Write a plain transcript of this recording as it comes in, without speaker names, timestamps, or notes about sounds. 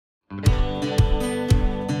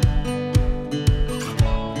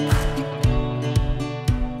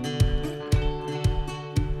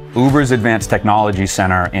Uber's Advanced Technology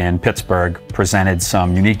Center in Pittsburgh presented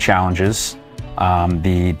some unique challenges.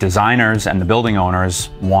 The designers and the building owners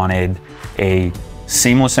wanted a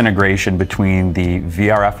seamless integration between the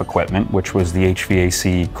VRF equipment, which was the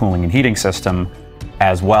HVAC cooling and heating system,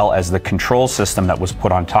 as well as the control system that was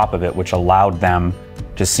put on top of it, which allowed them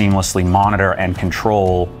to seamlessly monitor and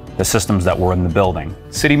control the systems that were in the building.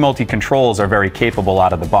 City multi-controls are very capable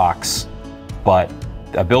out of the box, but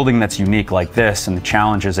a building that's unique like this and the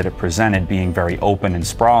challenges that it presented, being very open and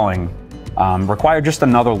sprawling, required just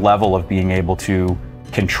another level of being able to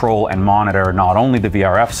control and monitor not only the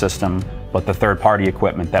VRF system, but the third-party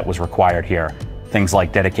equipment that was required here. Things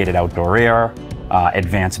like dedicated outdoor air,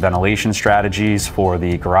 advanced ventilation strategies for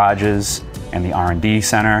the garages and the R&D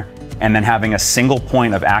center, and then having a single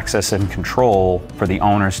point of access and control for the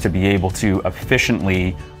owners to be able to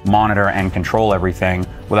efficiently monitor and control everything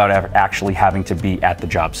without actually having to be at the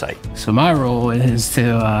job site. So my role is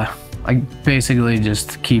to basically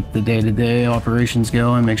just keep the day-to-day operations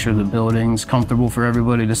going, make sure the building's comfortable for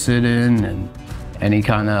everybody to sit in, and any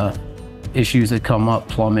kind of issues that come up,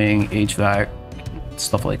 plumbing, HVAC,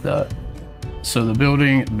 stuff like that. So the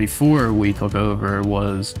building before we took over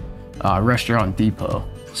was a restaurant depot.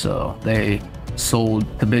 So they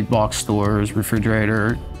sold to big box stores,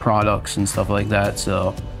 refrigerator products and stuff like that.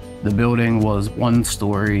 So the building was one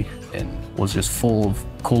story and was just full of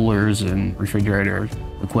coolers and refrigerator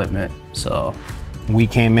equipment. So we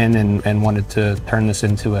came in and wanted to turn this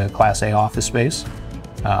into a Class A office space.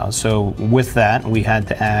 So with that, we had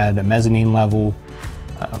to add a mezzanine level,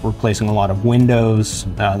 replacing a lot of windows.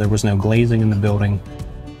 There was no glazing in the building.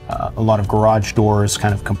 A lot of garage doors,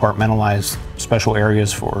 kind of compartmentalized special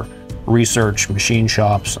areas for research, machine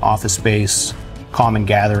shops, office space, common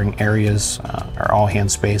gathering areas, our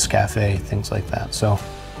all-hand space, cafe, things like that. So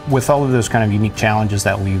with all of those kind of unique challenges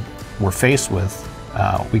that we were faced with,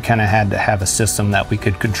 we kind of had to have a system that we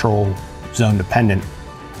could control zone dependent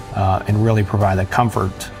and really provide the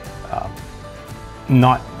comfort,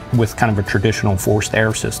 not with kind of a traditional forced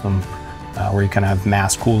air system where you kind of have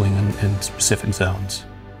mass cooling in specific zones.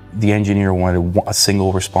 The engineer wanted a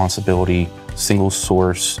single responsibility, single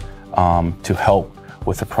source to help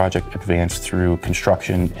with the project advance through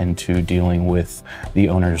construction and to dealing with the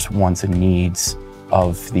owner's wants and needs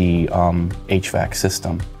of the HVAC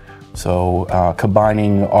system. So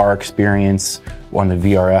combining our experience on the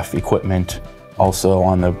VRF equipment, also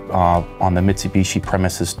on the Mitsubishi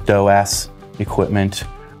premises DOAS equipment,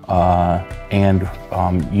 and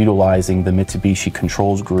utilizing the Mitsubishi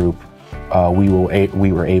controls group, we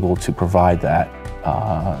were able to provide that.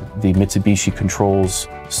 The Mitsubishi Controls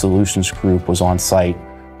Solutions Group was on site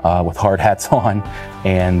with hard hats on,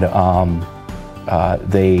 and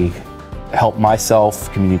they helped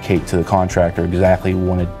myself communicate to the contractor exactly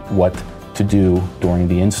what to do during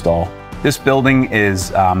the install. This building is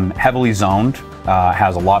heavily zoned,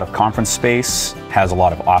 has a lot of conference space, has a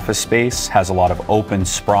lot of office space, has a lot of open,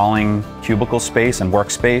 sprawling cubicle space and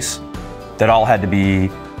workspace that all had to be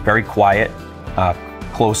very quiet,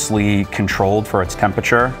 closely controlled for its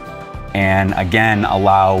temperature, and again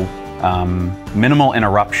allow minimal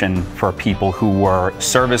interruption for people who were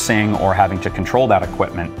servicing or having to control that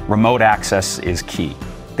equipment. Remote access is key.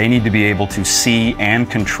 They need to be able to see and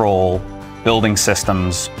control building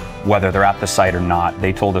systems whether they're at the site or not.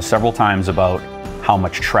 They told us several times about how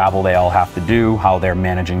much travel they all have to do, how they're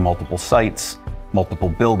managing multiple sites, multiple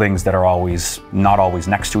buildings that are not always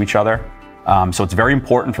next to each other. So it's very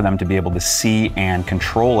important for them to be able to see and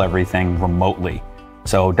control everything remotely.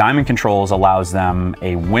 So Diamond Controls allows them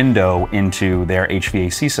a window into their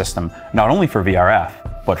HVAC system, not only for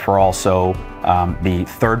VRF, but for also the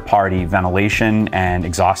third-party ventilation and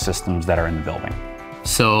exhaust systems that are in the building.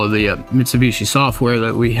 So the Mitsubishi software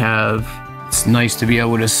that we have, it's nice to be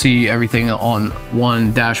able to see everything on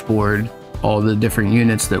one dashboard, all the different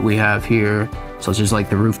units that we have here, such as like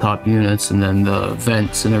the rooftop units and then the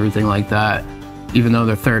vents and everything like that. Even though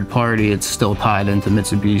they're third party, it's still tied into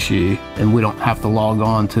Mitsubishi, and we don't have to log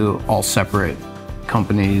on to all separate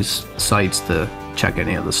companies' sites to check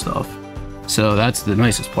any of the stuff. So that's the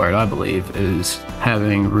nicest part, I believe, is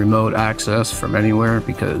having remote access from anywhere,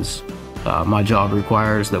 because my job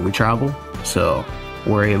requires that we travel. So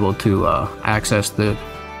we're able to access the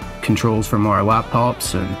controls from our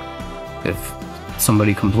laptops, and if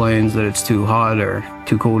somebody complains that it's too hot or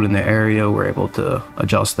too cold in the area, we're able to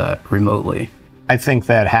adjust that remotely. I think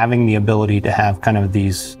that having the ability to have kind of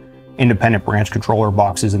these independent branch controller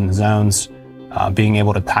boxes in the zones, being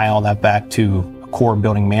able to tie all that back to a core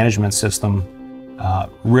building management system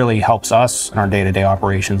really helps us in our day-to-day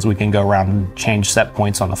operations. We can go around and change set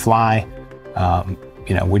points on the fly,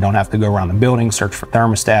 we don't have to go around the building, search for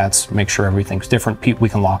thermostats, make sure everything's different. We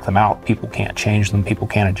can lock them out. People can't change them. People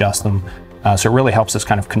can't adjust them. So it really helps us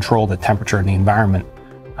kind of control the temperature in the environment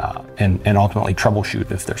and ultimately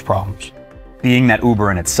troubleshoot if there's problems. Being that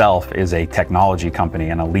Uber in itself is a technology company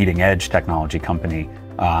and a leading edge technology company,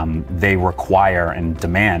 they require and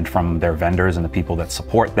demand from their vendors and the people that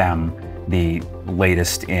support them the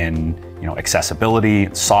latest in accessibility,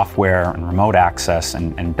 software, and remote access.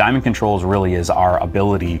 And Diamond Controls really is our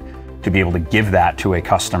ability to be able to give that to a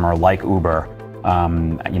customer like Uber.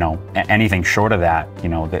 Anything short of that,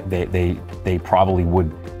 they probably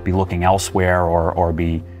would be looking elsewhere or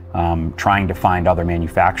be trying to find other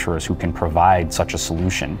manufacturers who can provide such a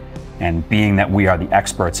solution. And being that we are the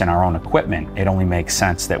experts in our own equipment, it only makes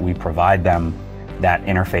sense that we provide them that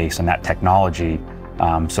interface and that technology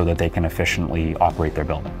so that they can efficiently operate their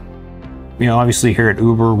building. Obviously here at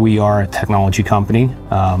Uber, we are a technology company,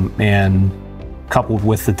 and coupled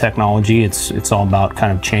with the technology, it's all about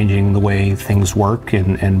kind of changing the way things work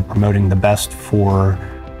and promoting the best for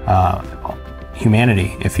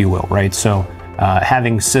humanity, if you will, right? So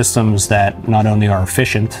having systems that not only are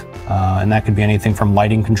efficient, and that could be anything from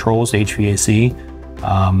lighting controls to HVAC,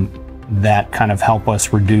 that kind of help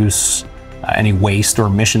us reduce any waste or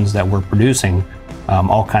emissions that we're producing,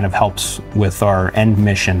 all kind of helps with our end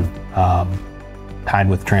mission tied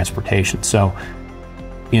with transportation. So,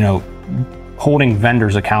 holding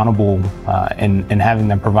vendors accountable and having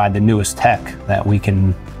them provide the newest tech that we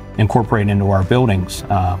can incorporate into our buildings,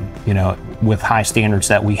 with high standards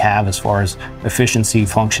that we have as far as efficiency,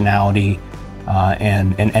 functionality,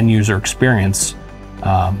 and end user experience.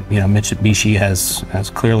 Mitsubishi has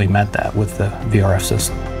clearly met that with the VRF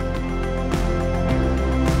system.